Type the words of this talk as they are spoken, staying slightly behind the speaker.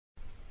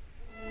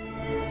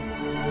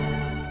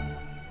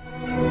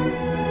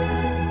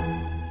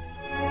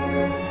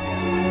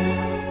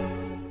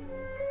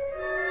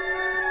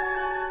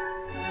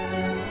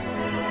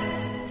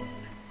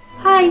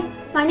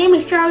name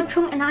is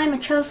Cheung and I am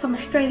a cellist from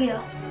Australia.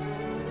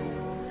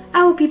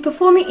 I will be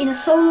performing in a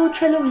solo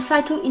cello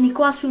recital in the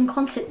Iguazu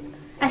concert,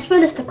 as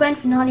well as the grand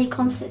finale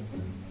concert.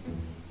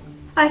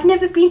 I've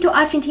never been to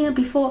Argentina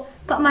before,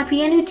 but my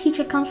piano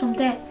teacher comes from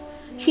there.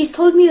 She's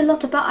told me a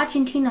lot about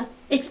Argentina,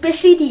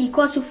 especially the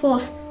Iguazu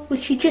Falls,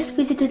 which she just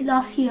visited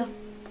last year.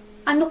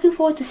 I'm looking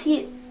forward to see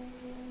it.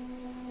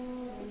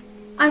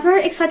 I'm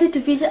very excited to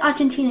visit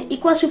Argentina,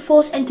 Iguazu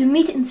Falls, and to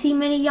meet and see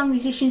many young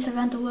musicians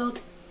around the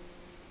world.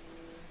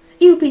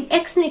 It will be an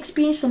excellent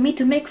experience for me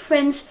to make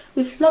friends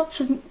with lots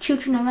of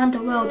children around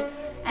the world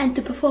and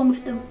to perform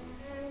with them.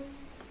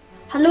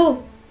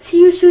 Hello, see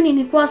you soon in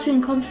the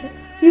Iguazu concert.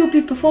 We will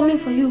be performing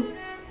for you.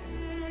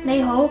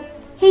 你好，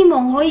希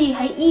望可以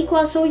喺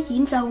Iguazu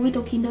演奏會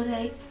度見到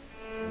你。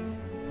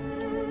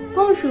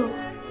Bonjour,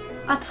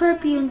 à très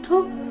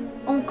bientôt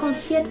en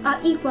concert à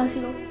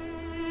Iguazu.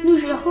 Nous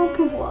irons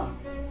pour voir.